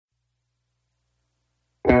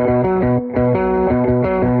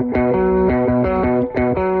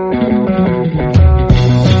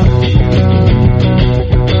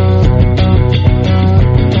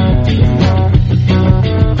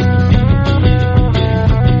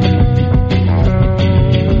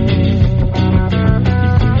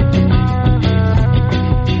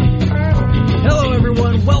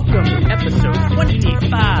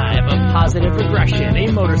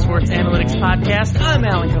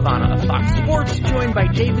Cavanna of Fox Sports, joined by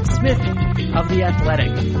David Smith of The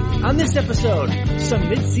Athletic. On this episode, some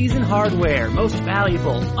mid-season hardware, most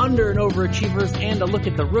valuable, under and overachievers, and a look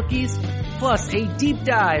at the rookies, plus a deep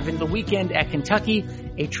dive into the weekend at Kentucky,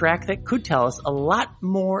 a track that could tell us a lot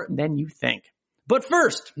more than you think. But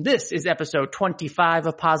first, this is episode 25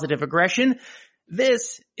 of Positive Aggression.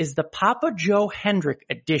 This is the Papa Joe Hendrick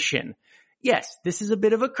edition. Yes, this is a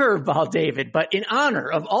bit of a curveball, David, but in honor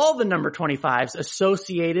of all the number 25s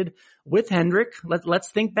associated with Hendrick, let's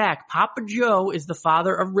think back. Papa Joe is the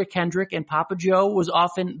father of Rick Hendrick, and Papa Joe was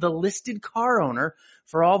often the listed car owner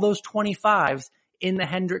for all those 25s in the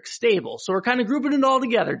Hendrick stable. So we're kind of grouping it all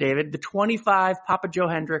together, David. The 25 Papa Joe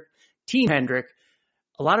Hendrick, Team Hendrick,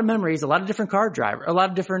 a lot of memories, a lot of different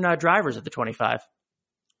drivers at the 25.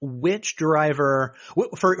 Which driver,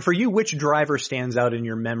 for you, which driver stands out in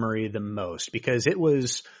your memory the most? Because it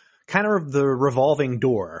was kind of the revolving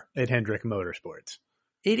door at Hendrick Motorsports.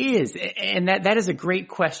 It is. And that is a great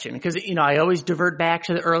question because, I always divert back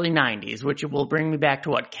to the early 90s, which will bring me back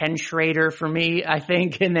to Ken Schrader for me, I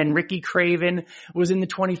think. And then Ricky Craven was in the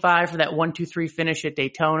 25 for that 1-2-3 finish at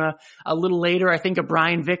Daytona. A little later, I think of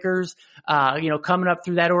Brian Vickers, coming up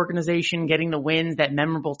through that organization, getting the wins, that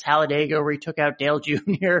memorable Talladega where he took out Dale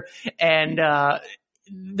Jr. And,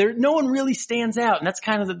 no one really stands out. And that's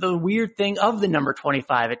kind of the weird thing of the number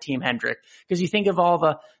 25 at Team Hendrick. Because you think of all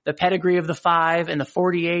the pedigree of the 5 and the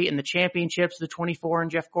 48 and the championships, the 24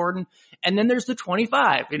 and Jeff Gordon. And then there's the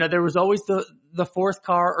 25. There was always the fourth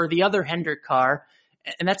car or the other Hendrick car.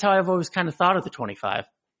 And that's how I've always kind of thought of the 25.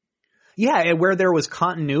 Yeah, and where there was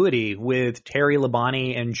continuity with Terry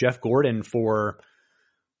Labonte and Jeff Gordon for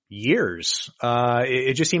years.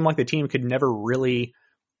 It just seemed like the team could never really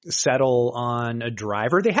settle on a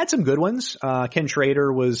driver. They had some good ones. Ken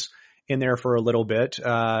Schrader was in there for a little bit.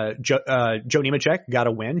 Joe Nemechek got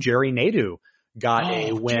a win. Jerry Nadeau got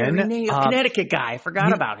a win. Connecticut guy. I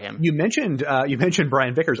forgot about him. You mentioned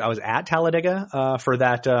Brian Vickers. I was at Talladega, for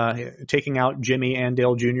that, taking out Jimmy and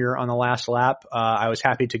Dale Jr. on the last lap. I was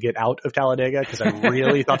happy to get out of Talladega because I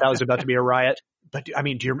really thought that was about to be a riot. But do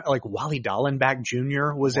you remember, Wally Dallenbach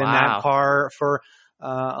Jr. was in that car for,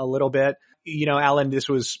 a little bit. Alan, this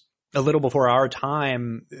was a little before our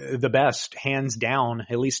time. The best, hands down,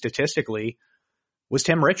 at least statistically, was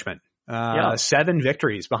Tim Richmond. 7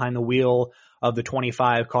 victories behind the wheel of the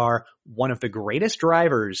 25 car. One of the greatest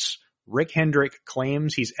drivers Rick Hendrick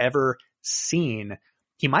claims he's ever seen.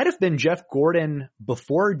 He might have been Jeff Gordon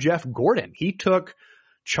before Jeff Gordon. He took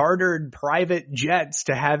chartered private jets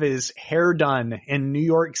to have his hair done in New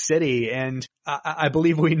York City. And I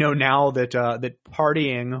believe we know now that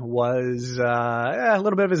partying was, a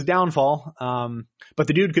little bit of his downfall. But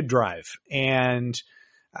the dude could drive. And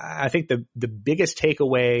I think the biggest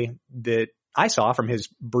takeaway that I saw from his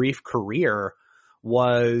brief career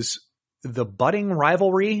was the budding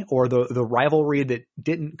rivalry, or the rivalry that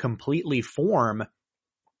didn't completely form,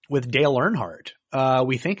 with Dale Earnhardt.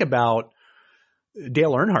 We think about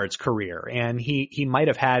Dale Earnhardt's career, and he might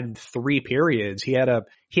have had 3 periods. He had a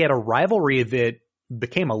rivalry that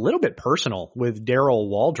became a little bit personal with Darrell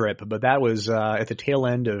Waltrip, but that was at the tail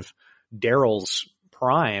end of Darrell's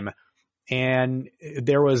prime. And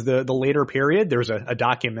there was the later period. There was a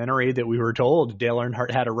documentary that we were told Dale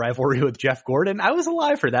Earnhardt had a rivalry with Jeff Gordon. I was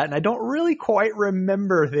alive for that, and I don't really quite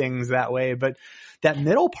remember things that way. But that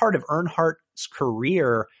middle part of Earnhardt's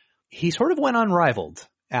career, he sort of went unrivaled,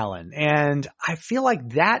 Alan. And I feel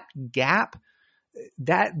like that gap,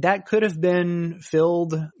 that could have been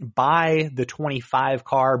filled by the 25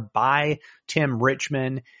 car, by Tim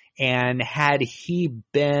Richmond. And had he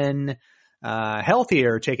been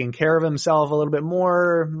healthier, taking care of himself a little bit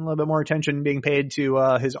more attention being paid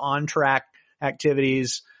to his on-track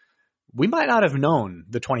activities, we might not have known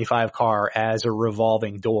the 25 car as a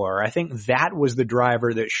revolving door. I think that was the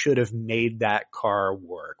driver that should have made that car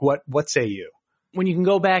work. What say you? When you can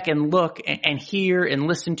go back and look and hear and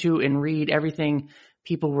listen to and read everything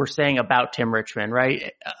people were saying about Tim Richmond,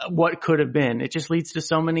 right? What could have been? It just leads to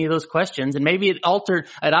so many of those questions. And maybe it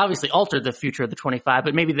obviously altered the future of the 25,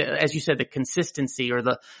 but maybe as you said, the consistency or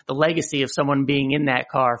the legacy of someone being in that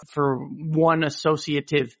car for one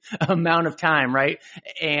associative amount of time, right?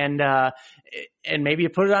 And maybe you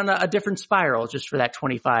put it on a different spiral just for that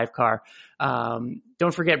 25 car.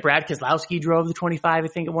 Don't forget Brad Keselowski drove the 25, I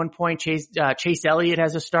think at one point. Chase Elliott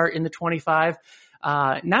has a start in the 25.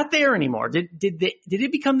 Not there anymore. Did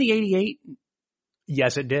it become the 88?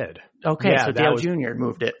 Yes, it did. Okay. Yeah, so Dale Jr.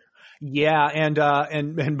 moved it. Yeah.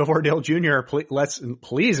 And before Dale Jr., let's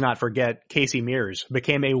please not forget Casey Mears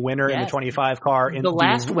became a winner in the 25 car. The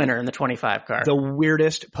last winner in the 25 car. The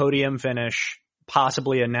weirdest podium finish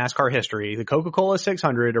possibly in NASCAR history, the Coca-Cola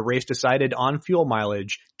 600, a race decided on fuel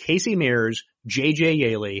mileage, Casey Mears, J.J.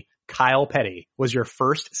 Yaley, Kyle Petty was your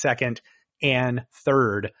first, second, and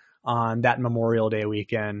third on that Memorial Day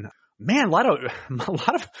weekend. Man, a lot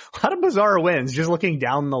of bizarre wins just looking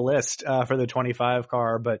down the list for the 25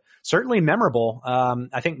 car, but certainly memorable.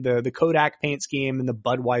 I think the Kodak paint scheme and the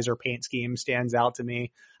Budweiser paint scheme stands out to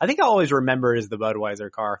me. I think I always remember it as the Budweiser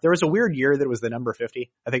car. There was a weird year that it was the number 50.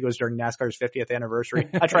 I think it was during NASCAR's 50th anniversary.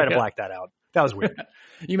 I tried to black that out. That was weird.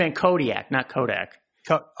 You meant Kodiak, not Kodak.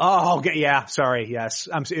 Okay, yeah, sorry, yes.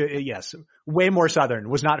 Yes. Way more Southern.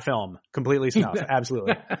 Was not film. Completely snuff.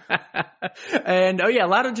 Absolutely. And, a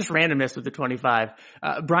lot of just randomness with the 25.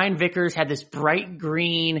 Brian Vickers had this bright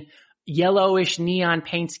green, yellowish neon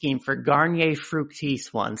paint scheme for Garnier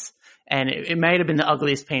Fructis once. And it might have been the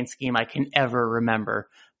ugliest paint scheme I can ever remember.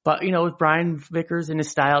 But, with Brian Vickers and his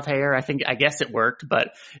styled hair, I guess it worked,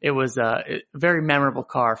 but it was a very memorable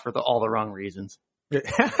car for all the wrong reasons.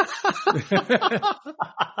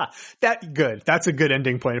 That's a good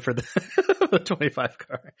ending point for the 25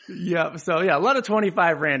 car. Yeah. So a lot of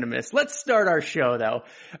 25 randomness. Let's start our show though.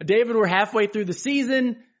 David, we're halfway through the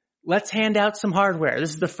season. Let's hand out some hardware.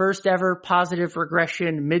 This is the first ever positive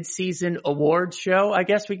regression mid-season awards show, I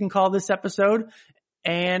guess we can call this episode.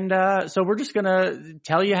 And so we're just going to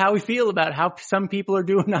tell you how we feel about how some people are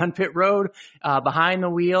doing on pit road, behind the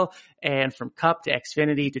wheel, and from Cup to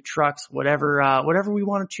Xfinity to trucks, whatever we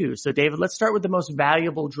want to choose. So David, let's start with the most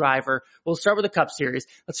valuable driver. We'll start with the Cup Series.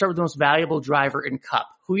 Let's start with the most valuable driver in Cup.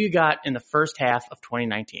 Who you got in the first half of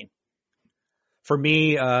 2019? For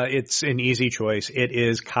me, it's an easy choice. It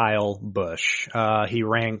is Kyle Busch. He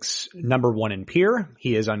ranks number 1 in Peer.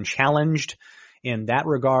 He is unchallenged in that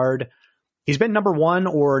regard. He's been number 1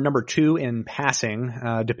 or number 2 in passing,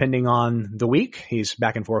 depending on the week. He's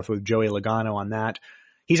back and forth with Joey Logano on that.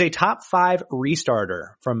 He's a top 5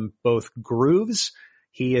 restarter from both grooves.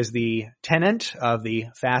 He is the tenant of the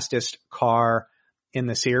fastest car in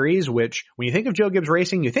the series, which when you think of Joe Gibbs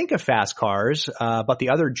Racing, you think of fast cars, but the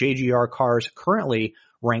other JGR cars currently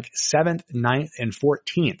rank 7th, 9th, and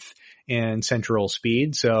 14th in central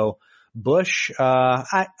speed. So Busch,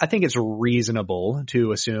 I think it's reasonable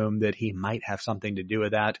to assume that he might have something to do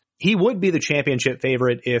with that. He would be the championship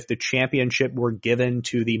favorite if the championship were given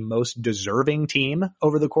to the most deserving team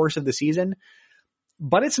over the course of the season,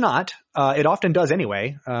 but it's not. It often does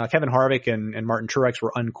anyway. Kevin Harvick and Martin Truex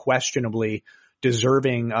were unquestionably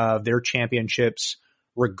deserving of their championships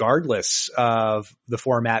regardless of the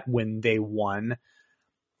format when they won.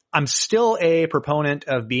 I'm still a proponent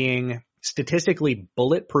of being statistically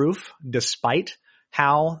bulletproof despite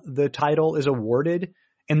how the title is awarded.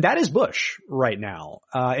 And that is Busch right now.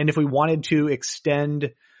 And if we wanted to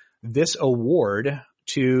extend this award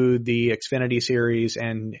to the Xfinity Series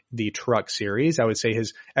and the Truck Series, I would say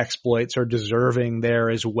his exploits are deserving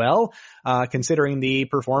there as well, considering the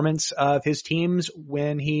performance of his teams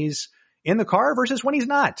when he's in the car versus when he's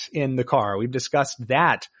not in the car. We've discussed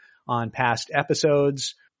that on past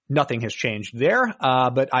episodes. Nothing has changed there,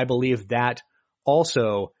 but I believe that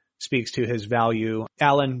also speaks to his value.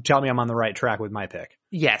 Alan, tell me I'm on the right track with my pick.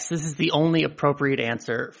 Yes, this is the only appropriate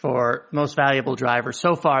answer for most valuable driver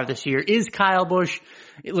so far this year is Kyle Busch.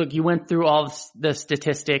 Look, you went through all the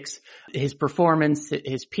statistics, his performance,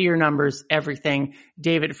 his peer numbers, everything.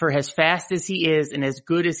 David, for as fast as he is and as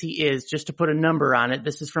good as he is, just to put a number on it,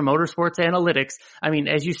 this is from Motorsports Analytics. I mean,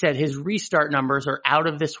 as you said, his restart numbers are out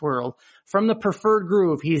of this world. From the preferred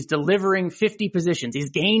groove, he's delivering 50 positions.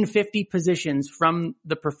 He's gained 50 positions from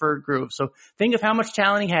the preferred groove. So think of how much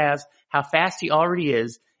talent he has, how fast he already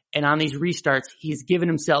is, and on these restarts, he's given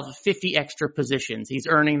himself 50 extra positions. He's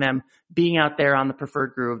earning them being out there on the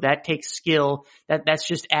preferred groove. That takes skill. That's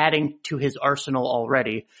just adding to his arsenal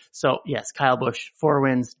already. So yes, Kyle Busch, 4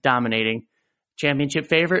 wins, dominating. Championship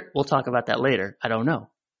favorite? We'll talk about that later. I don't know.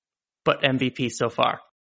 But MVP so far.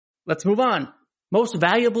 Let's move on. Most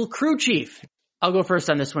valuable crew chief. I'll go first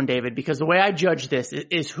on this one, David, because the way I judge this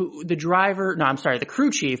is the crew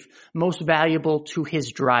chief most valuable to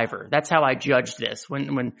his driver. That's how I judge this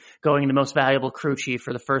when going the most valuable crew chief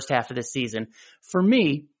for the first half of this season. For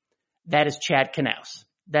me, that is Chad Knaus.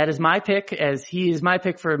 That is my pick, as he is my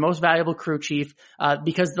pick for most valuable crew chief,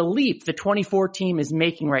 because the leap the 24 team is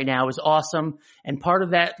making right now is awesome. And part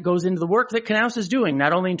of that goes into the work that Knaus is doing,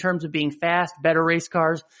 not only in terms of being fast, better race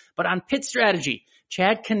cars, but on pit strategy.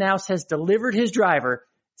 Chad Knaus has delivered his driver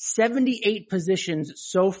 78 positions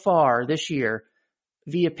so far this year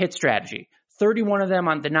via pit strategy. 31 of them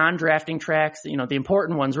on the non-drafting tracks, the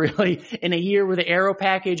important ones really, in a year where the aero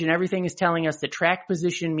package and everything is telling us that track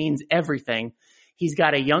position means everything. He's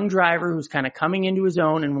got a young driver who's kind of coming into his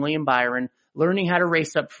own in William Byron, learning how to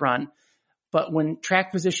race up front. But when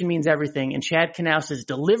track position means everything, and Chad Knaus is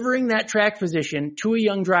delivering that track position to a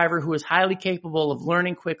young driver who is highly capable of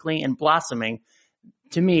learning quickly and blossoming,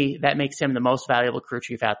 to me, that makes him the most valuable crew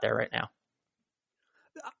chief out there right now.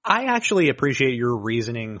 I actually appreciate your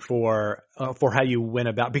reasoning for how you went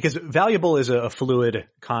about, because valuable is a fluid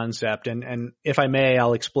concept. And if I may,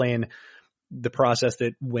 I'll explain the process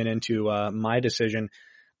that went into my decision.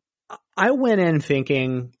 I went in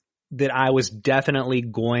thinking that I was definitely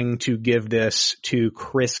going to give this to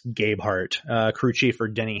Chris Gabehart, crew chief for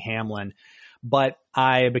Denny Hamlin. But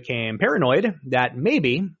I became paranoid that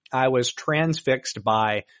maybe I was transfixed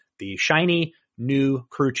by the shiny new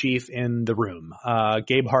crew chief in the room.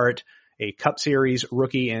 Gabehart, a Cup Series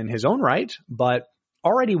rookie in his own right, but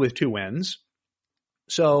already with 2 wins.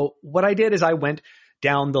 So what I did is I went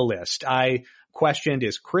down the list. I questioned,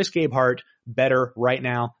 is Chris Gabehart better right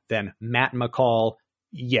now than Matt McCall?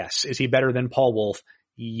 Yes. Is he better than Paul Wolfe?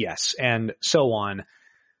 Yes. And so on.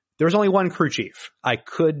 There was only one crew chief I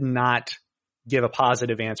could not give a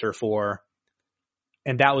positive answer for,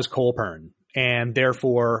 and that was Cole Pearn. And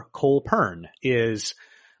therefore, Cole Pearn is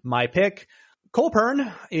my pick. Cole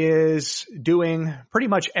Pearn is doing pretty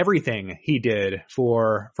much everything he did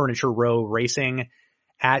for Furniture Row Racing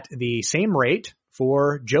at the same rate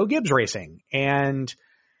for Joe Gibbs Racing. And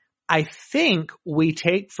I think we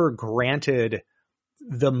take for granted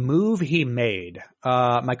the move he made.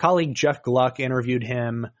 My colleague Jeff Gluck interviewed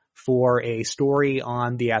him for a story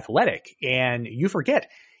on The Athletic, and you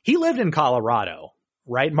forget, he lived in Colorado,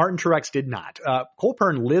 right? Martin Truex did not. Cole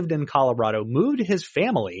Pearn lived in Colorado, moved his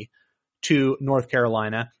family to North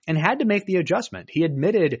Carolina, and had to make the adjustment. He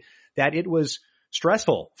admitted that it was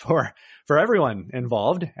stressful for everyone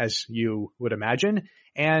involved, as you would imagine.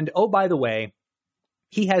 And oh, by the way,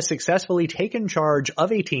 he has successfully taken charge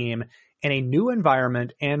of a team in a new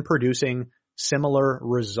environment and producing similar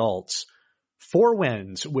results. 4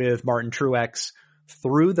 wins with Martin Truex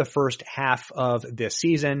through the first half of this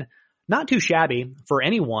season. Not too shabby for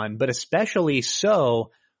anyone, but especially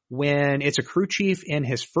so when it's a crew chief in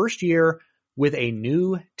his first year with a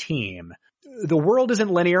new team. The world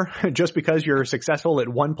isn't linear. Just because you're successful at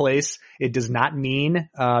one place, it does not mean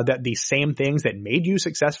that the same things that made you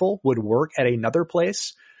successful would work at another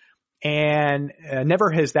place. And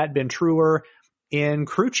never has that been truer in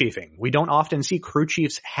crew chiefing. We don't often see crew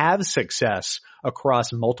chiefs have success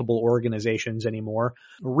across multiple organizations anymore.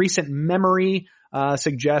 Recent memory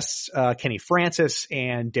suggests Kenny Francis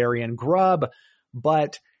and Darian Grubb.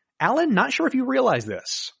 But Alan, not sure if you realize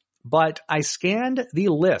this, but I scanned the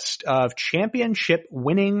list of championship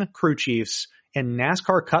winning crew chiefs in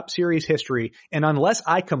NASCAR Cup Series history, and unless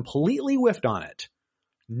I completely whiffed on it,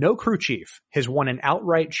 no crew chief has won an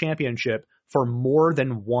outright championship for more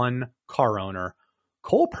than one car owner.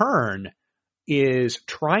 Cole Pearn is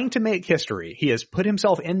trying to make history. He has put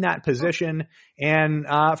himself in that position, and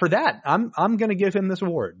for that, I'm going to give him this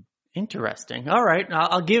award. Interesting. All right,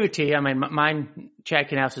 I'll give it to you. I mean, mine, Chad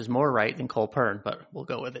Knaus is more right than Cole Pearn, but we'll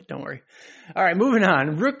go with it. Don't worry. All right, moving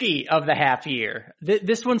on. Rookie of the half year.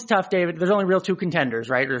 This one's tough, David. There's only real 2 contenders,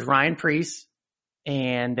 right? There's Ryan Preece,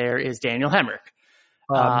 and there is Daniel Hemric.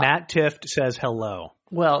 Matt Tifft says hello.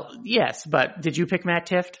 Well, yes, but did you pick Matt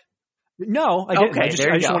Tifft? No, I didn't. Okay,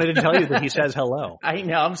 I just wanted to tell you that he says hello. I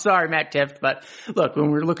know. I'm sorry, Matt Tifft, but look,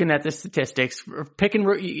 when we're looking at the statistics,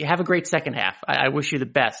 you have a great second half. I wish you the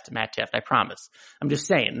best, Matt Tifft. I promise. I'm just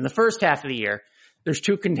saying, in the first half of the year, there's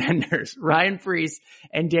 2 contenders, Ryan Preece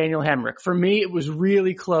and Daniel Hemric. For me, it was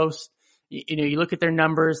really close. You look at their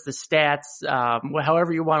numbers, the stats,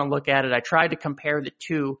 however you want to look at it. I tried to compare the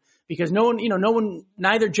 2. Because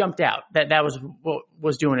neither jumped out. That was what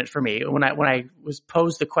was doing it for me. When I was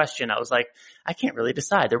posed the question, I was like, I can't really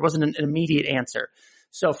decide. There wasn't an immediate answer.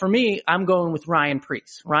 So for me, I'm going with Ryan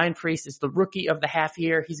Preece. Ryan Preece is the rookie of the half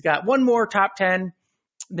year. He's got 1 more top 10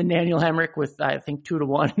 than Daniel Hemric with, I think, 2 to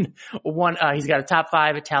 1. He's got a top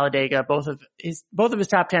 5 at Talladega. Both of his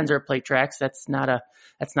top 10s are at plate tracks. That's not a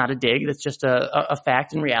dig. That's just a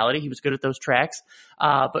fact and reality. He was good at those tracks.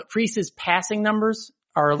 But Preece's passing numbers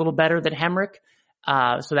are a little better than Hemric.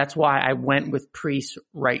 So that's why I went with Preece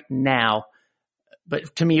right now.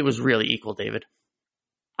 But to me, it was really equal, David.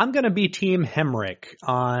 I'm going to be Team Hemric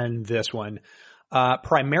on this one,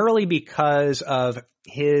 primarily because of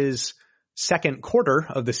his second quarter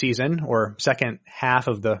of the season, or second half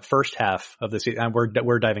of the first half of the season.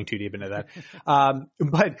 We're diving too deep into that.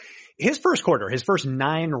 But his first quarter, his first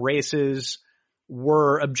 9 races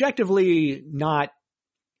were objectively not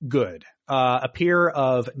good. A pair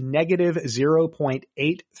of negative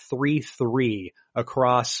 0.833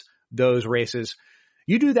 across those races.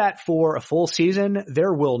 You do that for a full season,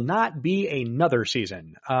 there will not be another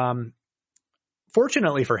season.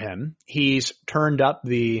 Fortunately for him, he's turned up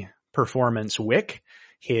the performance wick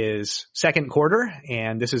his second quarter,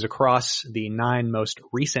 and this is across the 9 most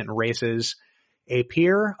recent races, a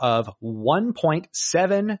PIR of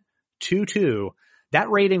 1.722. That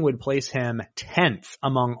rating would place him 10th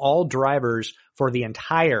among all drivers for the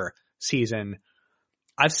entire season.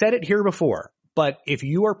 I've said it here before, but if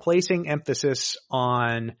you are placing emphasis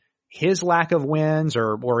on his lack of wins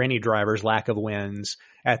or any driver's lack of wins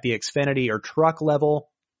at the Xfinity or truck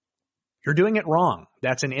level, you're doing it wrong.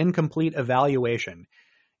 That's an incomplete evaluation.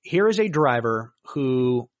 Here is a driver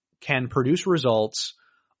who can produce results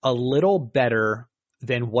a little better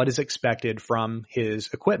than what is expected from his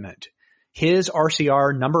equipment. His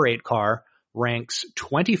RCR number 8 car ranks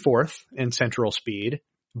 24th in central speed,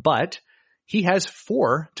 but he has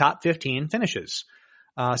 4 top 15 finishes.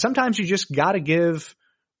 Sometimes you just got to give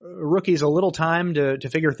rookies a little time to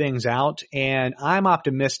figure things out, and I'm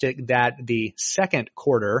optimistic that the second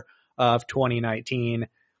quarter of 2019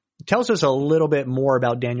 tells us a little bit more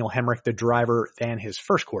about Daniel Hemric, the driver, than his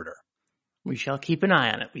first quarter. We shall keep an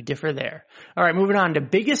eye on it. We differ there. All right, moving on to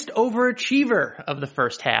biggest overachiever of the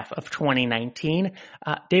first half of 2019.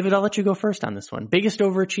 David, I'll let you go first on this one. Biggest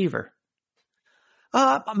overachiever.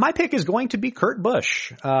 My pick is going to be Kurt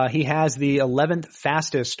Busch. He has the 11th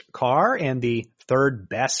fastest car and the 3rd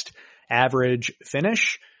best average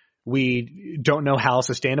finish. We don't know how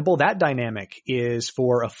sustainable that dynamic is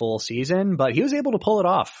for a full season, but he was able to pull it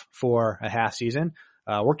off for a half season.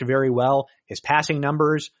 Worked very well. His passing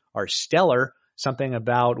numbers are stellar, something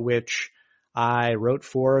about which I wrote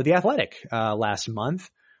for The Athletic last month.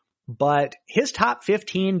 But his top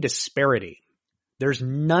 15 disparity, there's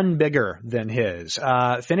none bigger than his.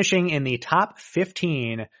 Finishing in the top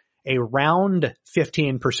 15 around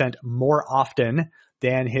 15% more often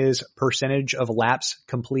than his percentage of laps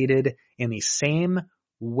completed in the same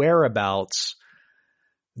whereabouts.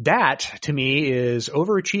 That, to me, is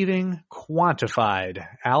overachieving quantified.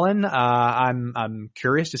 Alan, I'm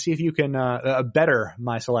curious to see if you can better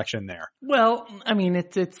my selection there. Well, I mean,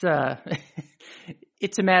 it's it's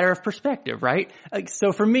a matter of perspective, right?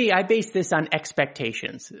 So for me, I base this on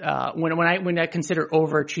expectations. When I consider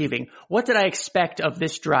overachieving, what did I expect of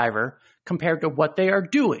this driver compared to what they are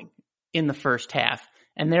doing in the first half?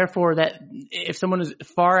 And therefore, that if someone is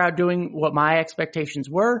far outdoing what my expectations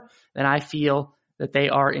were, then I feel that they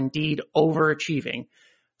are indeed overachieving.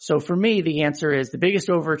 So for me, the answer is the biggest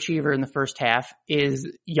overachiever in the first half is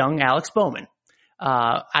young Alex Bowman.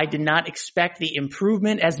 I did not expect the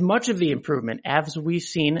improvement, as much of the improvement as we've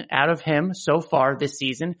seen out of him so far this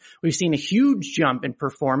season. We've seen a huge jump in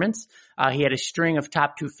performance. He had a string of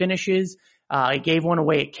top 2 finishes. He gave one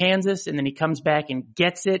away at Kansas, and then he comes back and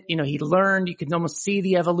gets it. You know, he learned. You could almost see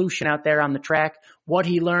the evolution out there on the track, what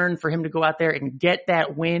he learned for him to go out there and get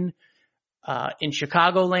that win. In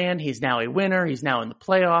Chicagoland, he's now a winner. He's now in the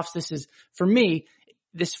playoffs. This is, for me,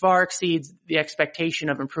 this far exceeds the expectation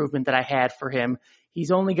of improvement that I had for him.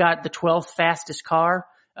 He's only got the 12th fastest car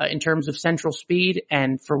in terms of central speed,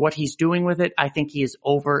 and for what he's doing with it, I think he is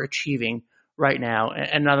overachieving right now.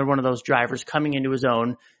 Another one of those drivers coming into his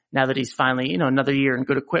own now that he's finally, another year in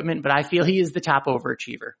good equipment, but I feel he is the top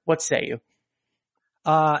overachiever. What say you?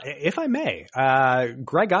 If I may,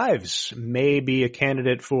 Greg Ives may be a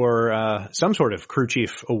candidate for some sort of crew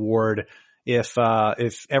chief award if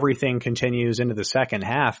everything continues into the second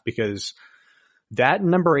half, because that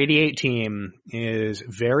number 88 team is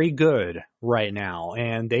very good right now,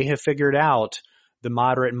 and they have figured out the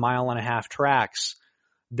moderate 1.5 mile tracks.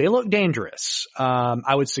 They look dangerous.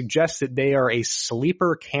 I would suggest that they are a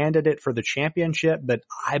sleeper candidate for the championship, but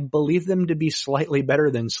I believe them to be slightly better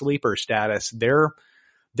than sleeper status. They're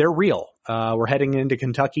real. We're heading into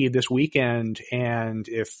Kentucky this weekend, and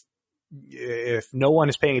if no one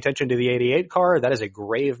is paying attention to the 88 car, that is a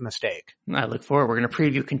grave mistake. I look forward. We're going to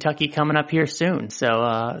preview Kentucky coming up here soon.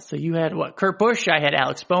 So you had Kurt Busch. I had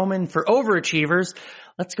Alex Bowman for overachievers.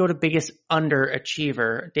 Let's go to biggest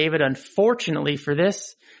underachiever. David, unfortunately for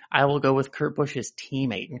this, I will go with Kurt Busch's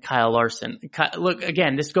teammate and Kyle Larson. Look,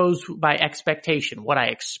 again, this goes by expectation. What I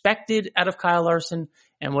expected out of Kyle Larson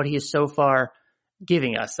and what he is so far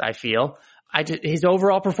giving us, I feel. His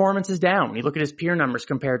overall performance is down. When you look at his peer numbers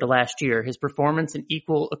compared to last year, his performance and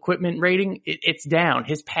equal equipment rating, it's down.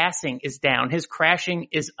 His passing is down. His crashing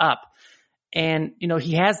is up. And,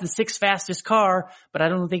 he has the 6th fastest car, but I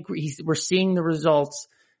don't think we're seeing the results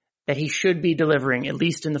that he should be delivering, at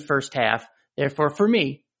least in the first half. Therefore, for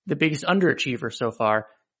me, the biggest underachiever so far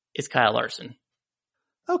is Kyle Larson.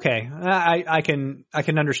 Okay. I can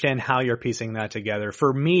understand how you're piecing that together.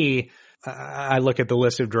 For me, I look at the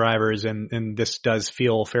list of drivers and this does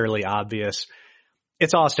feel fairly obvious.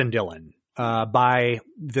 It's Austin Dillon. By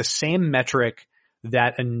the same metric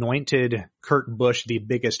that anointed Kurt Busch the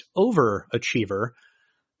biggest overachiever,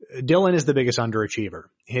 Dillon is the biggest underachiever.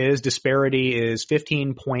 His disparity is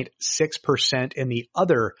 15.6% in the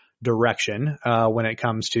other direction when it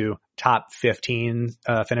comes to top 15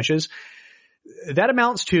 finishes. That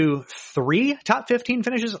amounts to 3 top 15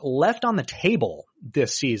 finishes left on the table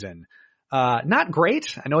this season. Not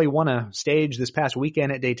great. I know he won a stage this past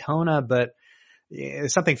weekend at Daytona, but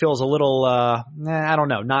something feels a little, I don't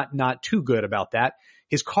know, not too good about that.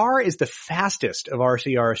 His car is the fastest of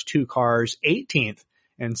RCR's 2 cars, 18th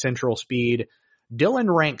in Central Speed.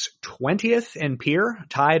 Dillon ranks 20th in Pier,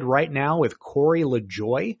 tied right now with Corey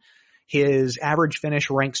LaJoie. His average finish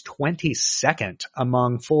ranks 22nd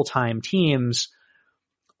among full-time teams.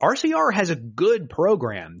 RCR has a good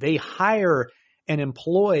program. They hire and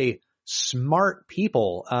employ smart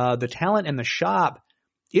people. The talent in the shop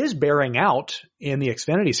is bearing out in the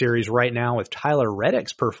Xfinity Series right now with Tyler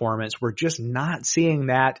Reddick's performance. We're just not seeing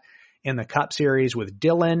that in the Cup Series with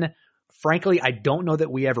Dillon. Frankly, I don't know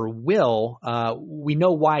that we ever will. We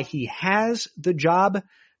know why he has the job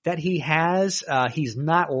that he has. He's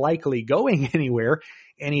not likely going anywhere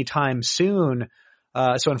anytime soon.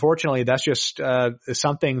 So unfortunately, that's just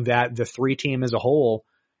something that the 3 team as a whole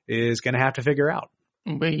is going to have to figure out.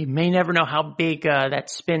 We may never know how big that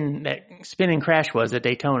spinning crash was at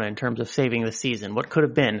Daytona in terms of saving the season. What could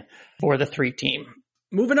have been for the 3 team.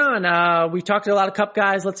 Moving on, we talked to a lot of Cup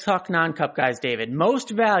guys. Let's talk non-Cup guys, David. Most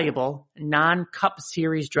valuable non-Cup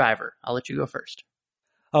Series driver. I'll let you go first.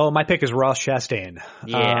 Oh, my pick is Ross Chastain.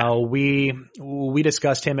 Yeah. We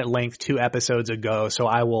discussed him at length 2 episodes ago, so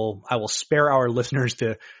I will spare our listeners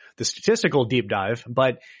the statistical deep dive,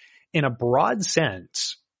 but in a broad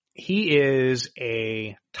sense, he is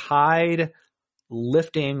a tide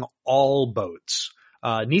lifting all boats.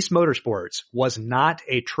 Nice Motorsports was not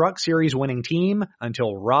a Truck Series winning team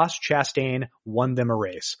until Ross Chastain won them a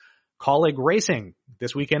race. Colleague Racing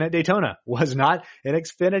this weekend at Daytona was not an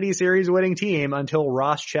Xfinity Series winning team until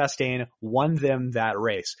Ross Chastain won them that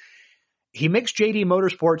race. He makes JD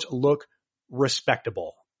Motorsports look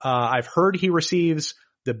respectable. I've heard he receives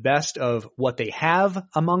the best of what they have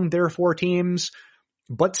among their 4 teams,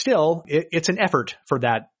 but still, it's an effort for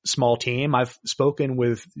that small team. I've spoken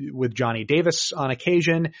with Johnny Davis on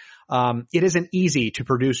occasion. It isn't easy to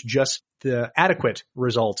produce just the adequate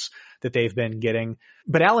results that they've been getting.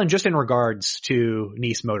 But Alan, just in regards to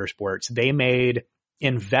Nice Motorsports, they made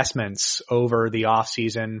investments over the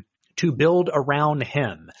offseason to build around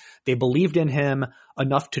him. They believed in him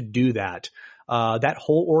enough to do that. That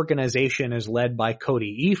whole organization is led by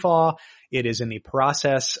Cody Efaw. It is in the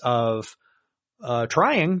process of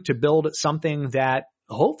trying to build something that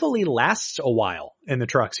hopefully lasts a while in the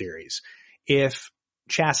Truck Series. If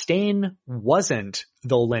Chastain wasn't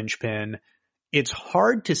the linchpin, it's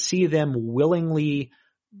hard to see them willingly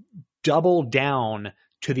double down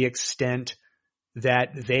to the extent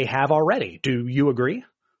that they have already. Do you agree?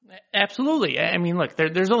 Absolutely. I mean, look,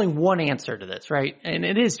 there's only one answer to this, right? And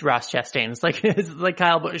it is Ross Chastain. It's like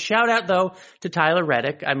Kyle Busch. Shout out though to Tyler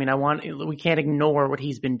Reddick. I mean, we can't ignore what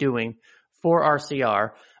he's been doing for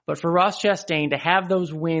RCR, but for Ross Chastain to have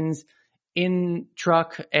those wins in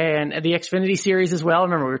Truck and the Xfinity Series as well.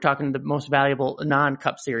 Remember, we were talking the most valuable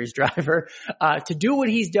non-Cup Series driver, to do what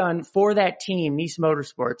he's done for that team, Nice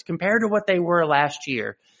Motorsports, compared to what they were last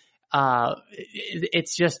year.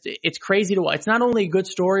 It's crazy to watch. It's not only a good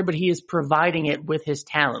story, but he is providing it with his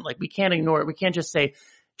talent. Like, we can't ignore it. We can't just say,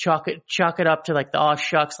 chalk it up to like the aw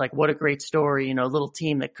shucks, like what a great story, little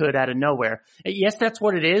team that could out of nowhere. Yes, that's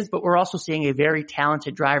what it is, but we're also seeing a very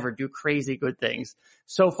talented driver do crazy good things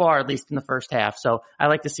so far, at least in the first half. So I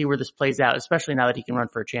like to see where this plays out, especially now that he can run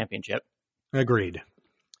for a championship. Agreed.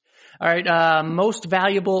 All right. Most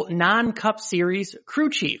valuable non-Cup Series crew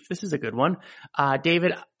chief. This is a good one.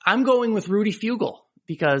 David, I'm going with Rudy Fugle.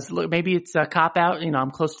 Because look, maybe it's a cop out,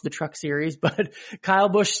 I'm close to the Truck Series, but Kyle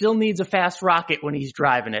Busch still needs a fast rocket when he's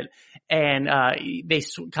driving it. And,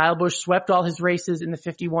 Kyle Busch swept all his races in the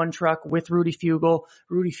 51 truck with Rudy Fugle.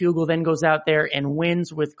 Rudy Fugle then goes out there and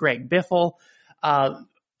wins with Greg Biffle.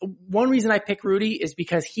 One reason I pick Rudy is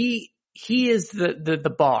because he is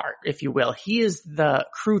the bar, if you will. He is the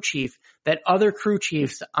crew chief that other crew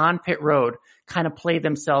chiefs on pit road kind of play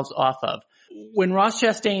themselves off of. When Ross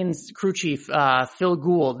Chastain's crew chief, Phil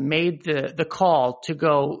Gould, made the call to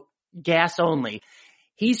go gas only,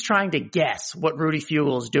 he's trying to guess what Rudy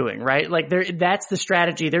Fugle is doing, right? Like that's the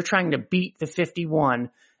strategy. They're trying to beat the 51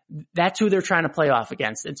 that's who they're trying to play off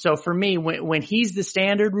against. And so for me, when he's the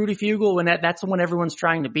standard Rudy Fugle, when that's the one everyone's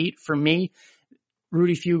trying to beat, for me,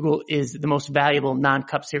 Rudy Fugle is the most valuable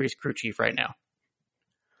non-Cup Series crew chief right now.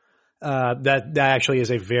 That actually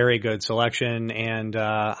is a very good selection. And,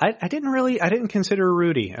 I didn't consider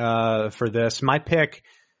Rudy, for this. My pick,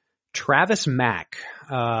 Travis Mack,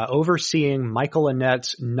 overseeing Michael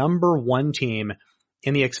Annette's number 1 team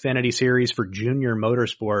in the Xfinity Series for Junior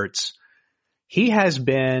Motorsports. He has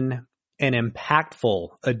been an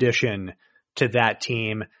impactful addition to that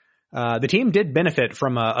team. The team did benefit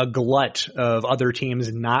from a glut of other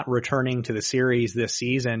teams not returning to the series this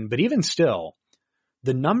season, but even still,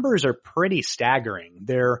 the numbers are pretty staggering.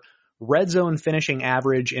 Their red zone finishing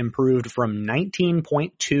average improved from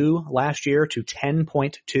 19.2 last year to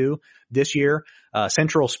 10.2 this year.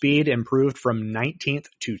 Central speed improved from 19th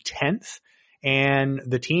to 10th. And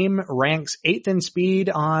the team ranks 8th in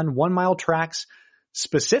speed on 1 mile tracks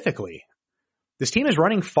specifically. This team is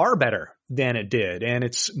running far better than it did, and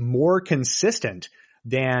it's more consistent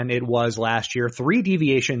than it was last year. 3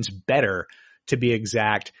 deviations better, to be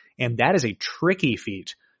exact, and that is a tricky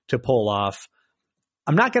feat to pull off.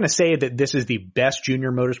 I'm not going to say that this is the best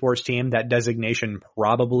junior motorsports team. That designation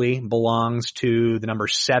probably belongs to the number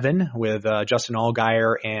 7 with Justin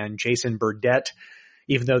Allgaier and Jason Burdett.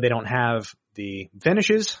 Even though they don't have the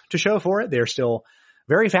finishes to show for it, they're still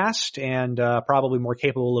very fast and probably more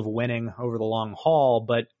capable of winning over the long haul.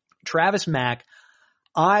 But Travis Mack,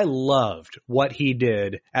 I loved what he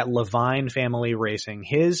did at Levine Family Racing.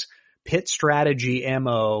 His pit strategy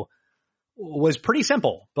MO was pretty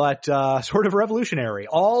simple, but sort of revolutionary.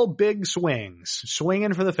 All big swings,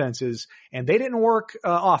 swinging for the fences, and they didn't work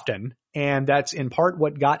often, and that's in part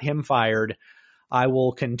what got him fired. I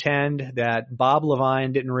will contend that Bob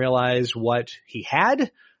Levine didn't realize what he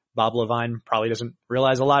had. Bob Levine probably doesn't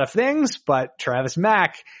realize a lot of things, but Travis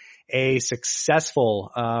Mack, a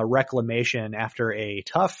successful reclamation after a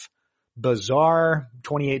tough, bizarre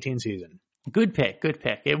 2018 season. Good pick.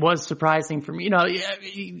 It was surprising for me.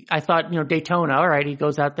 I thought, Daytona, all right, he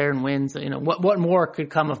goes out there and wins. What more could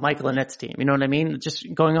come of Michael Annette's team? You know what I mean? Just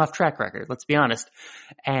going off track record, let's be honest.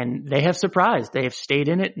 And they have surprised. They have stayed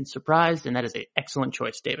in it and surprised, and that is an excellent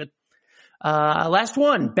choice, David. Last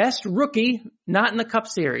one, best rookie, not in the Cup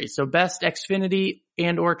Series. So best Xfinity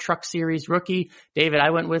and or Truck Series rookie. David, I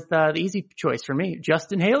went with the easy choice for me,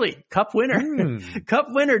 Justin Haley, Cup winner. Cup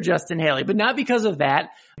winner, Justin Haley. But not because of that,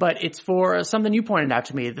 but it's for something you pointed out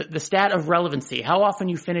to me, the stat of relevancy, how often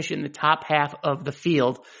you finish in the top half of the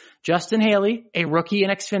field. Justin Haley, a rookie in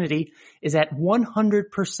Xfinity, is at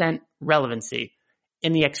 100% relevancy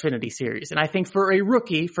in the Xfinity Series. And I think for a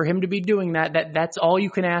rookie, for him to be doing that's all you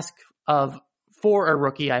can ask for a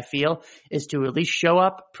rookie, I feel, is to at least show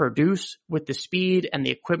up, produce with the speed and the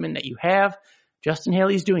equipment that you have. Justin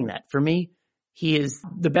Haley's doing that. For me, he is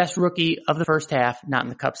the best rookie of the first half, not in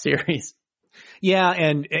the Cup Series. Yeah,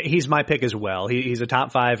 and he's my pick as well. He's a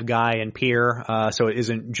top 5 guy in Peer, so it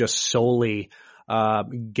isn't just solely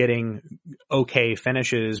getting okay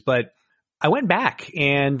finishes. But I went back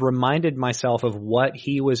and reminded myself of what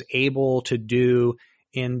he was able to do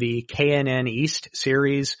in the K&N East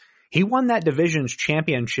Series. He won that division's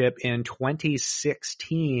championship in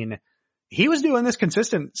 2016. He was doing this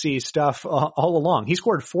consistency stuff all along. He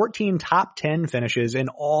scored 14 top 10 finishes in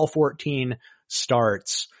all 14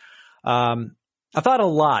 starts. I thought a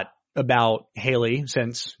lot about Haley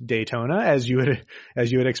since Daytona, as you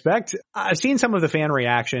would expect. I've seen some of the fan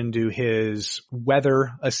reaction to his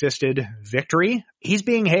weather-assisted victory. He's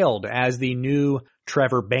being hailed as the new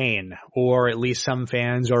Trevor Bayne, or at least some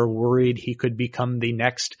fans are worried he could become the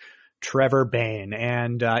next Trevor Bayne.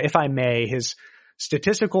 And if I may, his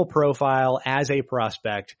statistical profile as a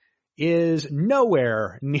prospect is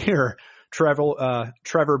nowhere near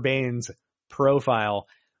Trevor Bayne's profile.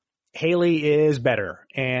 Haley is better,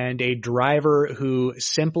 and a driver who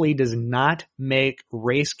simply does not make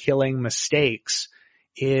race-killing mistakes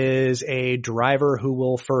is a driver who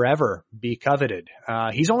will forever be coveted.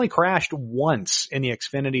 He's only crashed once in the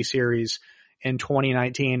Xfinity Series in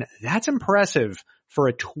 2019. That's impressive for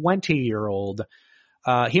a 20-year-old.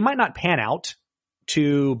 He might not pan out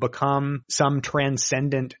to become some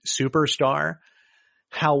transcendent superstar.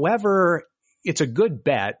 However, it's a good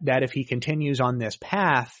bet that if he continues on this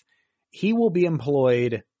path, he will be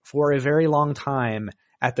employed for a very long time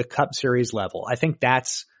at the Cup Series level. I think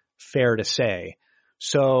that's fair to say.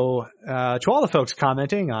 So, to all the folks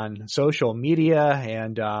commenting on social media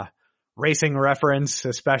and, Racing Reference,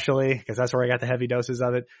 especially, because that's where I got the heavy doses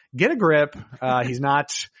of it. Get a grip. He's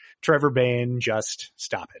not Trevor Bayne. Just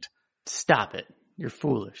stop it. Stop it. You're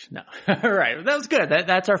foolish. No. All right. That was good.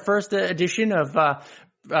 That's our first edition of,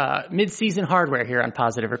 mid-season hardware here on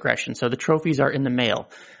Positive Regression. So the trophies are in the mail,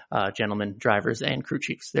 gentlemen, drivers, and crew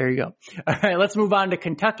chiefs. There you go. All right, let's move on to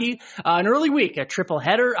Kentucky. An early week, a triple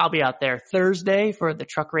header. I'll be out there Thursday for the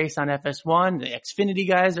truck race on FS1. The Xfinity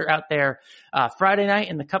guys are out there Friday night,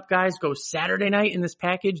 and the Cup guys go Saturday night in this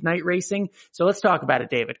package, night racing. So let's talk about it,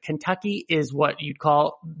 David. Kentucky is what you'd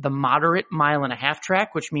call the moderate 1.5 mile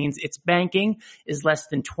track, which means its banking is less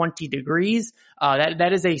than 20 degrees.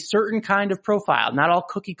 That is a certain kind of profile. Not all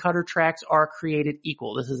cookie cutter tracks are created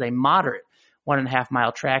equal. This is a moderate 1.5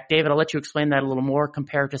 mile track. David, I'll let you explain that a little more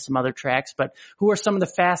compared to some other tracks, but who are some of the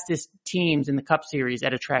fastest teams in the Cup Series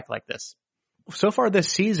at a track like this? So far this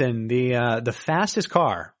season, the fastest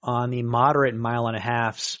car on the moderate 1.5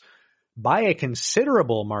 miles by a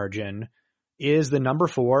considerable margin is the number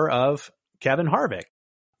 4 of Kevin Harvick.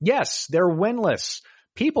 Yes, they're winless.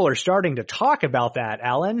 People are starting to talk about that,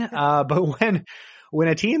 Alan. But when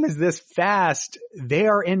a team is this fast, they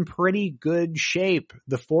are in pretty good shape.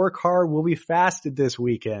 The 4 car will be fasted this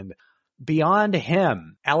weekend. Beyond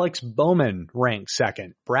him, Alex Bowman ranks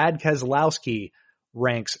 2nd. Brad Keselowski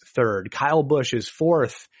ranks 3rd. Kyle Busch is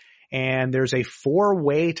 4th. And there's a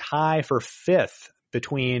 4-way tie for 5th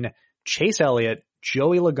between Chase Elliott,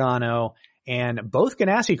 Joey Logano, and both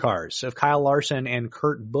Ganassi cars of Kyle Larson and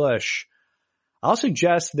Kurt Busch. I'll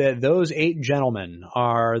suggest that those 8 gentlemen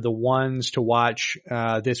are the ones to watch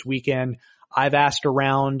this weekend. I've asked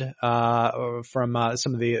around from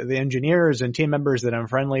some of the engineers and team members that I'm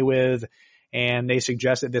friendly with, and they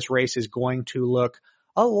suggest that this race is going to look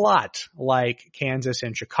a lot like Kansas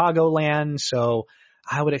and Chicagoland. So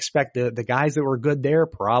I would expect the guys that were good there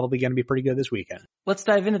probably going to be pretty good this weekend. Let's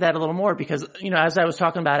dive into that a little more because, as I was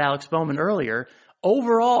talking about Alex Bowman earlier,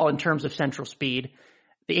 overall in terms of central speed,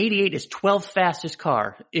 the 88 is 12th fastest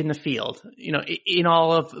car in the field, in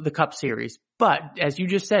all of the Cup Series. But as you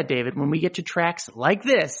just said, David, when we get to tracks like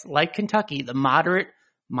this, like Kentucky, the moderate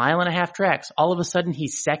 1.5 mile tracks, all of a sudden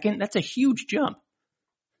he's 2nd. That's a huge jump.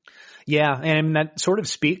 Yeah, and that sort of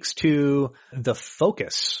speaks to the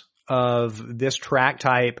focus of this track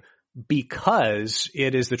type because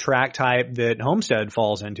it is the track type that Homestead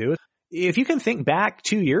falls into. If you can think back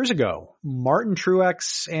 2 years ago, Martin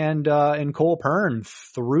Truex and Cole Pearn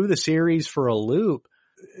threw the series for a loop.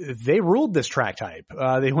 They ruled this track type.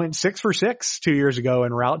 They went 6 for 6 2 years ago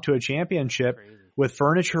en route to a championship with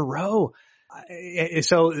Furniture Row.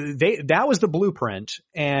 So that was the blueprint.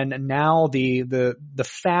 And now the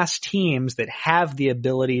fast teams that have the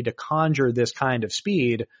ability to conjure this kind of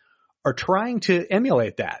speed are trying to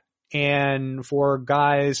emulate that. And for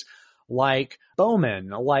guys like Bowman,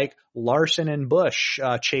 like Larson and Busch,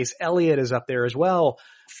 Chase Elliott is up there as well,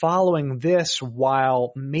 following this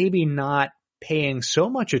while maybe not paying so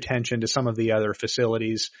much attention to some of the other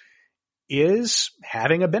facilities is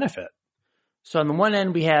having a benefit. So on the one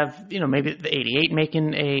end, we have, maybe the 88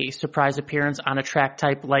 making a surprise appearance on a track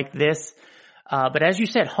type like this. But as you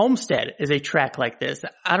said, Homestead is a track like this.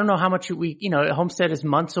 I don't know how much Homestead is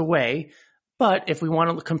months away, but if we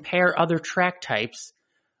want to compare other track types,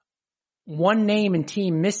 one name and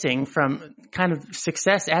team missing from kind of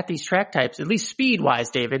success at these track types, at least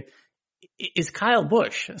speed-wise, David, is Kyle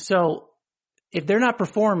Busch. So if they're not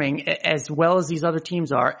performing as well as these other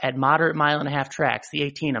teams are at moderate 1.5 mile tracks, the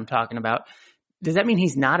 18 I'm talking about, does that mean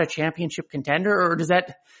he's not a championship contender, or does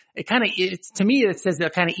that to me it says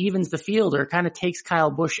that kind of evens the field, or it kind of takes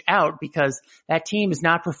Kyle Busch out because that team is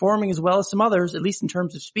not performing as well as some others, at least in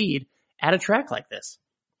terms of speed, at a track like this?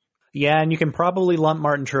 Yeah, and you can probably lump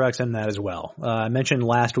Martin Truex in that as well. I mentioned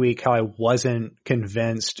last week how I wasn't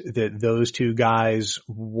convinced that those two guys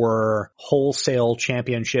were wholesale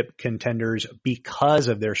championship contenders because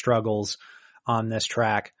of their struggles on this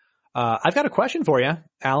track. I've got a question for you,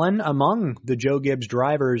 Alan. Among the Joe Gibbs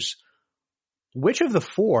drivers, which of the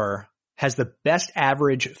 4 has the best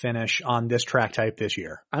average finish on this track type this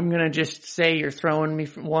year? I'm going to just say you're throwing me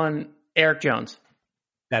for one, Eric Jones.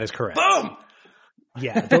 That is correct. Boom!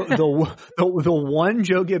 Yeah, the one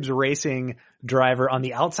Joe Gibbs Racing driver on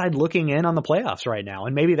the outside looking in on the playoffs right now,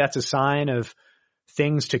 and maybe that's a sign of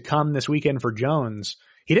things to come this weekend for Jones.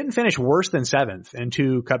 He didn't finish worse than 7th in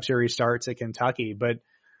 2 Cup Series starts at Kentucky, but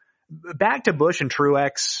back to Busch and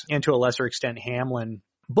Truex, and to a lesser extent Hamlin.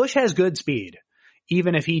 Busch has good speed,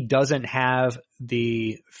 even if he doesn't have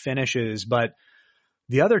the finishes, but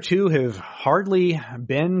the other two have hardly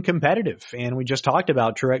been competitive. And we just talked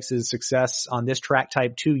about Truex's success on this track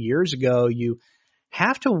type 2 years ago. You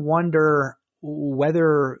have to wonder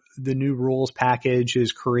whether the new rules package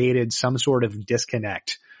has created some sort of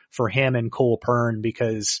disconnect for him and Cole Pearn,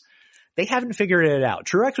 because they haven't figured it out.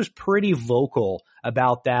 Truex was pretty vocal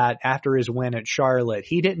about that after his win at Charlotte.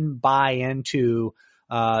 He didn't buy into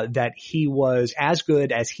that he was as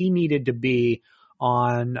good as he needed to be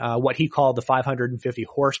on what he called the 550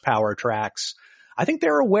 horsepower tracks. I think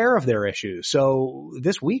they're aware of their issues. So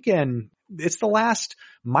this weekend, it's the last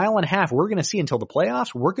mile and a half we're going to see until the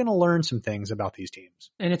playoffs. We're going to learn some things about these teams.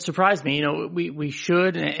 And it surprised me. We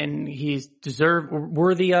should, and he's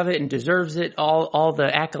worthy of it and deserves it. All the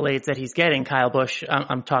accolades that he's getting, Kyle Busch,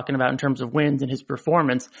 I'm talking about in terms of wins and his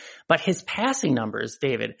performance. But his passing numbers,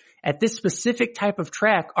 David, at this specific type of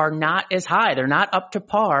track are not as high. They're not up to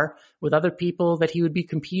par with other people that he would be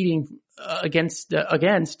competing against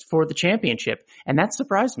for the championship. And that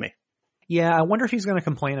surprised me. Yeah, I wonder if he's going to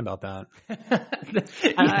complain about that.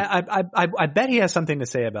 I bet he has something to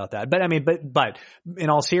say about that. But I mean, but in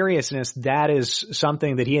all seriousness, that is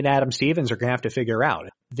something that he and Adam Stevens are going to have to figure out.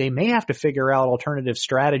 They may have to figure out alternative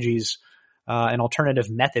strategies and alternative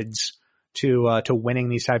methods to winning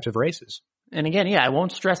these types of races. And again, yeah, I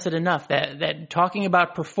won't stress it enough that talking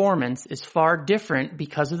about performance is far different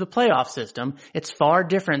because of the playoff system. It's far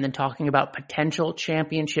different than talking about potential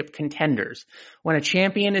championship contenders. When a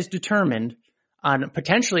champion is determined on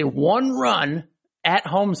potentially one run at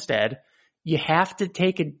Homestead, you have to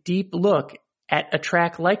take a deep look at a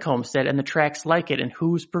track like Homestead and the tracks like it and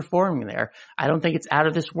who's performing there. I don't think it's out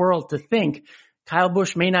of this world to think Kyle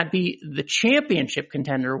Busch may not be the championship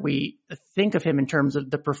contender. We think of him in terms of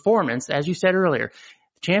the performance. As you said earlier,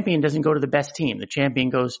 the champion doesn't go to the best team. The champion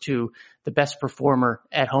goes to the best performer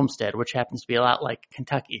at Homestead, which happens to be a lot like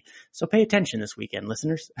Kentucky. So pay attention this weekend,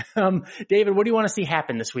 listeners. David, what do you want to see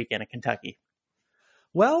happen this weekend at Kentucky?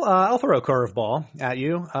 Well, I'll throw a curveball at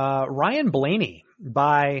you. Ryan Blaney,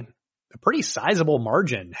 by a pretty sizable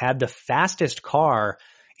margin, had the fastest car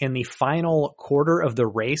in the final quarter of the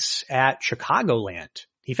race at Chicagoland.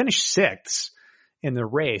 He finished sixth in the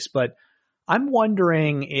race, but I'm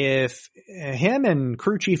wondering if him and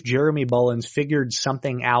crew chief Jeremy Bullins figured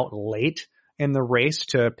something out late in the race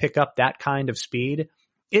to pick up that kind of speed.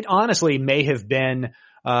 It honestly may have been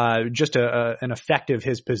just an effect of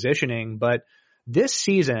his positioning, but this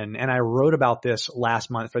season, and I wrote about this last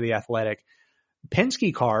month for The Athletic,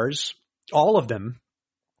 Penske cars, all of them,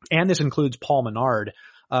 and this includes Paul Menard,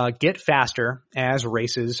 get faster as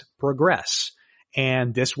races progress.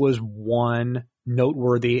 And this was one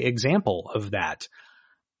noteworthy example of that.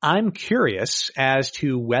 I'm curious as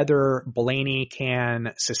to whether Blaney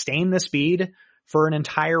can sustain the speed for an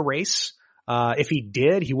entire race. If he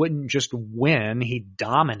did, he wouldn't just win, he'd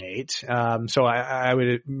dominate. So I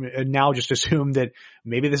would now just assume that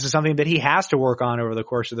maybe this is something that he has to work on over the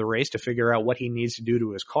course of the race to figure out what he needs to do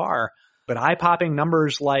to his car. But eye-popping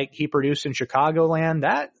numbers like he produced in Chicagoland,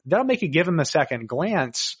 that'll make you give him a second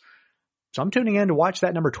glance. So I'm tuning in to watch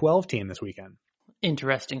that number 12 team this weekend.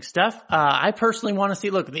 Interesting stuff. I personally want to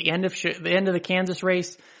see, look, the end of the Kansas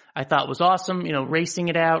race, I thought was awesome. Racing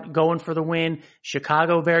it out, going for the win.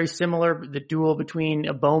 Chicago, very similar. The duel between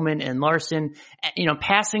Bowman and Larson,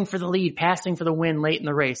 passing for the lead, passing for the win late in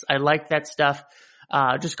the race. I like that stuff.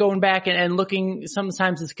 Just going back and looking,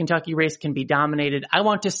 sometimes this Kentucky race can be dominated. I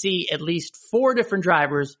want to see at least 4 different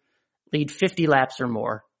drivers lead 50 laps or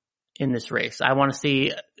more in this race. I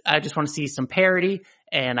just want to see some parity,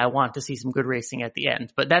 and I want to see some good racing at the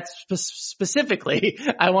end. But that's specifically,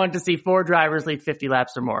 I want to see 4 drivers lead 50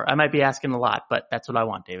 laps or more. I might be asking a lot, but that's what I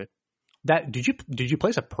want, David. Did you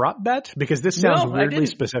place a prop bet? Because this sounds weirdly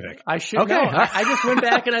specific. I should know. I just went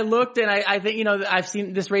back and I looked, and I think, I've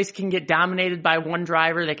seen this race can get dominated by one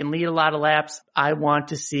driver. They can lead a lot of laps. I want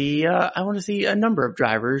to see a number of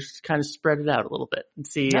drivers kind of spread it out a little bit and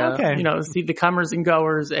see, see the comers and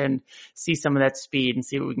goers and see some of that speed and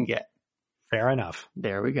see what we can get. Fair enough.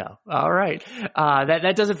 There we go. All right.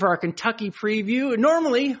 That does it for our Kentucky preview.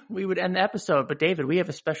 Normally we would end the episode, but David, we have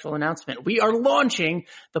a special announcement. We are launching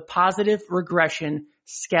the Positive Regression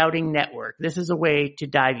Scouting Network. This is a way to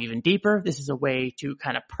dive even deeper. This is a way to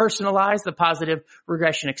kind of personalize the positive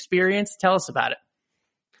regression experience. Tell us about it.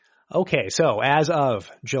 Okay, so as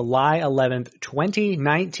of July 11th,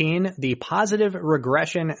 2019, the Positive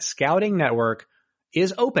Regression Scouting Network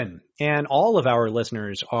is open, and all of our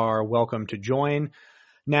listeners are welcome to join.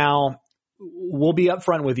 Now, we'll be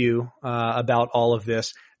upfront with you about all of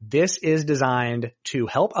this. This is designed to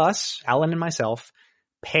help us, Alan and myself,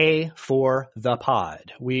 pay for the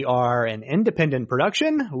pod. We are an independent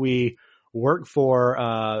production. We work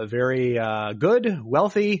for very good,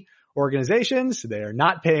 wealthy organizations. They are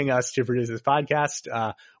not paying us to produce this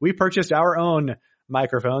podcast. We purchased our own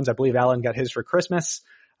microphones. I believe Alan got his for Christmas.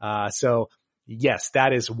 So yes,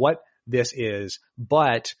 that is what this is,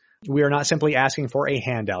 but we are not simply asking for a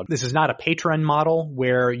handout. This is not a patron model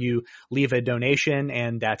where you leave a donation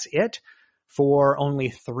and that's it. For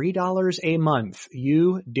only $3 a month,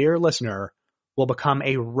 you, dear listener, will become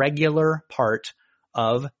a regular part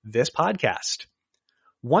of this podcast.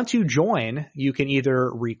 Once you join, you can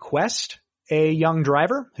either request a young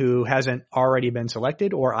driver who hasn't already been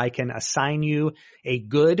selected, or I can assign you a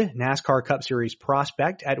good NASCAR Cup Series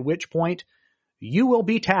prospect, at which point you will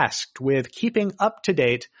be tasked with keeping up to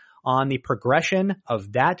date on the progression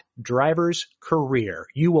of that driver's career.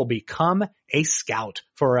 You will become a scout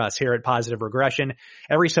for us here at Positive Regression.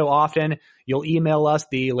 Every so often, you'll email us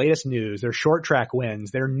the latest news, their short track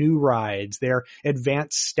wins, their new rides, their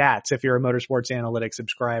advanced stats if you're a Motorsports Analytics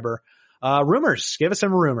subscriber. Rumors, give us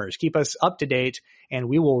some rumors, keep us up to date, and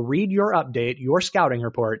we will read your update, your scouting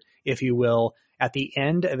report, if you will, at the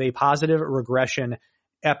end of a Positive Regression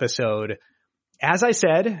episode. As I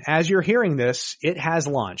said, as you're hearing this, it has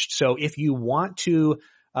launched. So if you want to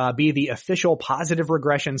be the official Positive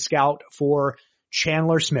Regression scout for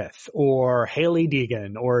Chandler Smith or Haley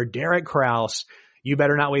Deegan or Derek Kraus, you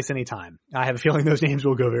better not waste any time. I have a feeling those names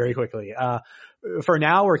will go very quickly. For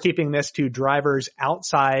now, we're keeping this to drivers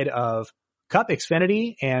outside of Cup,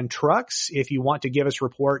 Xfinity, and trucks. If you want to give us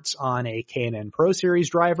reports on a K&N Pro Series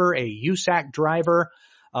driver, a USAC driver,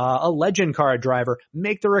 a Legend Card driver,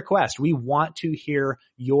 make the request. We want to hear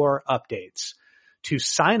your updates. To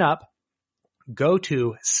sign up, go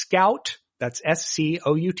to scout, that's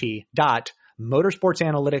SCOUT,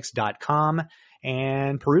 motorsportsanalytics.com,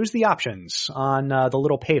 and peruse the options on the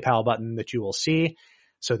little PayPal button that you will see.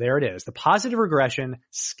 So there it is, the Positive Regression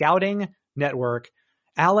Scouting Network.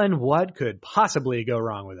 Alan, what could possibly go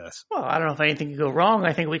wrong with this? Well, I don't know if anything could go wrong.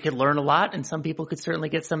 I think we could learn a lot, and some people could certainly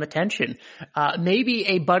get some attention. Maybe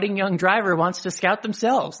a budding young driver wants to scout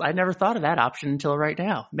themselves. I never thought of that option until right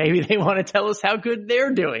now. Maybe they want to tell us how good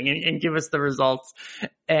they're doing and give us the results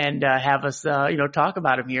and have us, talk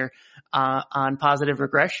about them here on Positive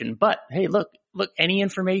Regression. But hey, look, any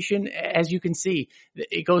information, as you can see,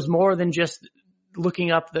 it goes more than just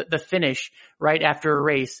looking up the finish right after a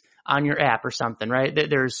race on your app or something, right?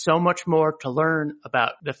 There's so much more to learn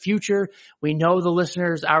about the future. We know the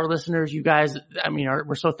listeners, our listeners, you guys,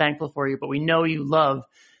 we're so thankful for you, but we know you love,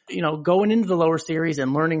 going into the lower series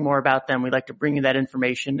and learning more about them. We'd like to bring you that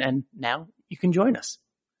information, and now you can join us.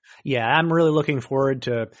 Yeah, I'm really looking forward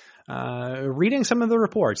to reading some of the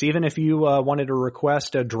reports, even if you wanted to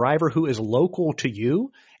request a driver who is local to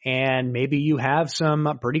you, and maybe you have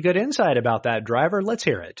some pretty good insight about that driver. Let's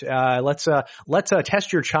hear it. Let's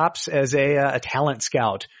test your chops as a talent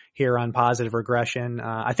scout here on Positive Regression.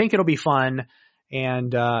 I think it'll be fun,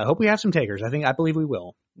 and I hope we have some takers. I believe we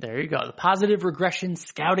will. There you go. The Positive Regression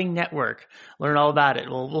Scouting Network. Learn all about it.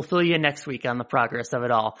 We'll fill you in next week on the progress of it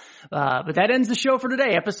all. But that ends the show for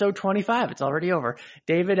today, episode 25. It's already over.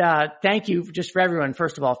 David, thank you just for everyone,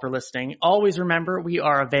 first of all, for listening. Always remember, we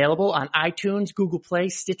are available on iTunes, Google Play,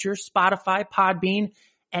 Stitcher, Spotify, Podbean,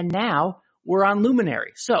 and now we're on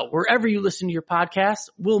Luminary. So wherever you listen to your podcasts,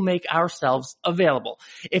 we'll make ourselves available.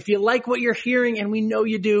 If you like what you're hearing, and we know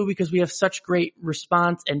you do because we have such great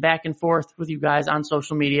response and back and forth with you guys on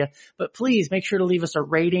social media, but please make sure to leave us a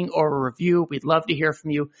rating or a review. We'd love to hear from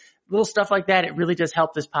you. Little stuff like that, it really does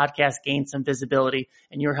help this podcast gain some visibility,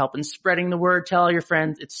 and you're helping spreading the word. Tell all your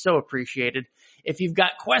friends. It's so appreciated. If you've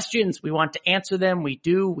got questions, we want to answer them. We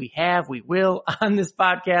do, we have, we will on this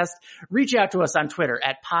podcast. Reach out to us on Twitter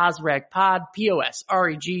at PosRegPod,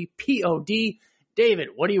 POSREGPOD. David,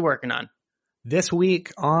 what are you working on? This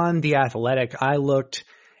week on The Athletic, I looked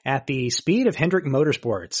at the speed of Hendrick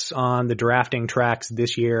Motorsports on the drafting tracks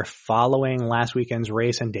this year following last weekend's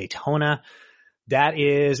race in Daytona. That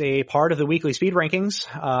is a part of the weekly speed rankings.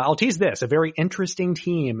 I'll tease this. A very interesting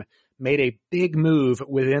team made a big move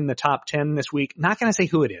within the top 10 this week. Not going to say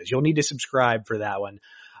who it is. You'll need to subscribe for that one.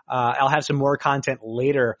 I'll have some more content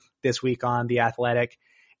later this week on The Athletic.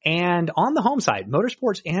 And on the home site,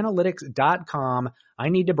 motorsportsanalytics.com, I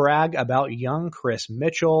need to brag about young Chris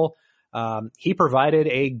Mitchell. He provided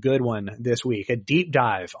a good one this week, a deep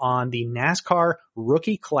dive on the NASCAR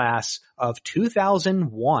rookie class of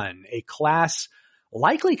 2001, a class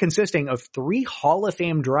likely consisting of 3 Hall of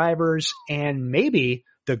Fame drivers and maybe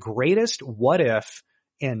the greatest what if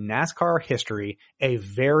in NASCAR history. A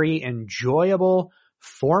very enjoyable,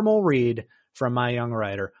 formal read from my young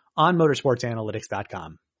writer on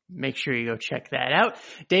motorsportsanalytics.com. Make sure you go check that out.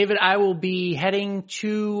 David, I will be heading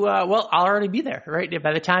to, I'll already be there, right?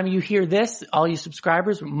 By the time you hear this, all you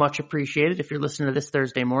subscribers, much appreciated if you're listening to this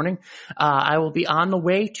Thursday morning. I will be on the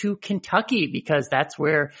way to Kentucky because that's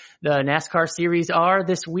where the NASCAR series are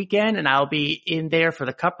this weekend, and I'll be in there for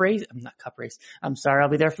the I'll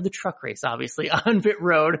be there for the truck race, obviously, on pit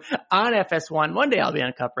road on FS1. One day I'll be on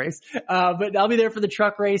a cup race, but I'll be there for the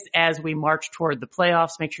truck race as we march toward the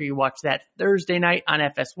playoffs. Make sure you watch that Thursday night on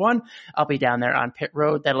FS1. I'll be down there on pit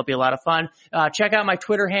road. That'll be a lot of fun. Check out my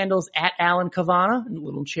Twitter handles at Alan Cavana. A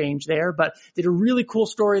little change there, but did a really cool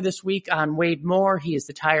story this week on Wade Moore. He is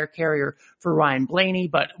the tire carrier for Ryan Blaney,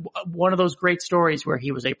 but one of those great stories where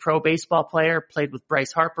he was a pro baseball player, played with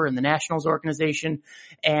Bryce Harper in the Nationals organization,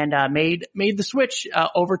 and made the switch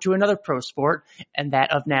over to another pro sport, and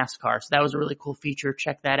that of NASCAR. So that was a really cool feature.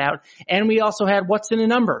 Check that out. And we also had What's in a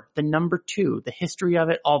Number, the number 2, the history of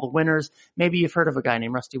it, all the winners. Maybe you've heard of a guy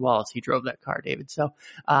named Rusty Wallace. He drove that car, David. So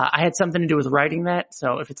I had something to do with writing that.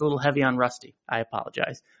 So if it's a little heavy on Rusty, I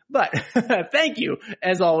apologize. But thank you,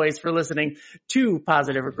 as always, for listening to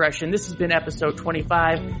Positive Regression. This has been episode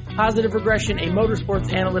 25, Positive Regression, a motorsports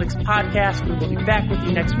analytics podcast. We will be back with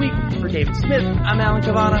you next week. For David Smith, I'm Alan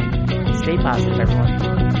Cavana. Stay positive,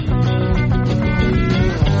 everyone.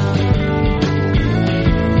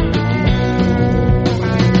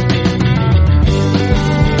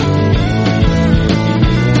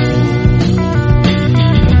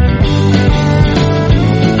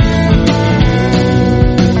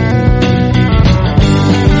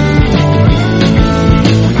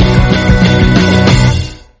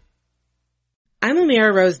 I'm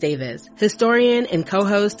Amira Rose Davis, historian and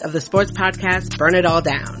co-host of the sports podcast Burn It All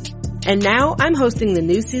Down. And now I'm hosting the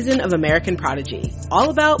new season of American Prodigy, all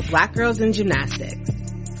about Black girls in gymnastics.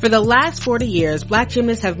 For the last 40 years, Black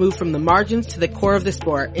gymnasts have moved from the margins to the core of the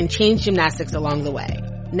sport and changed gymnastics along the way.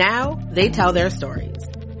 Now, they tell their stories.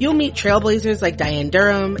 You'll meet trailblazers like Diane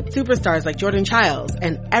Durham, superstars like Jordan Childs,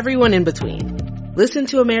 and everyone in between. Listen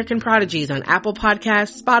to American Prodigies on Apple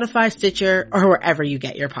Podcasts, Spotify, Stitcher, or wherever you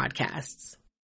get your podcasts.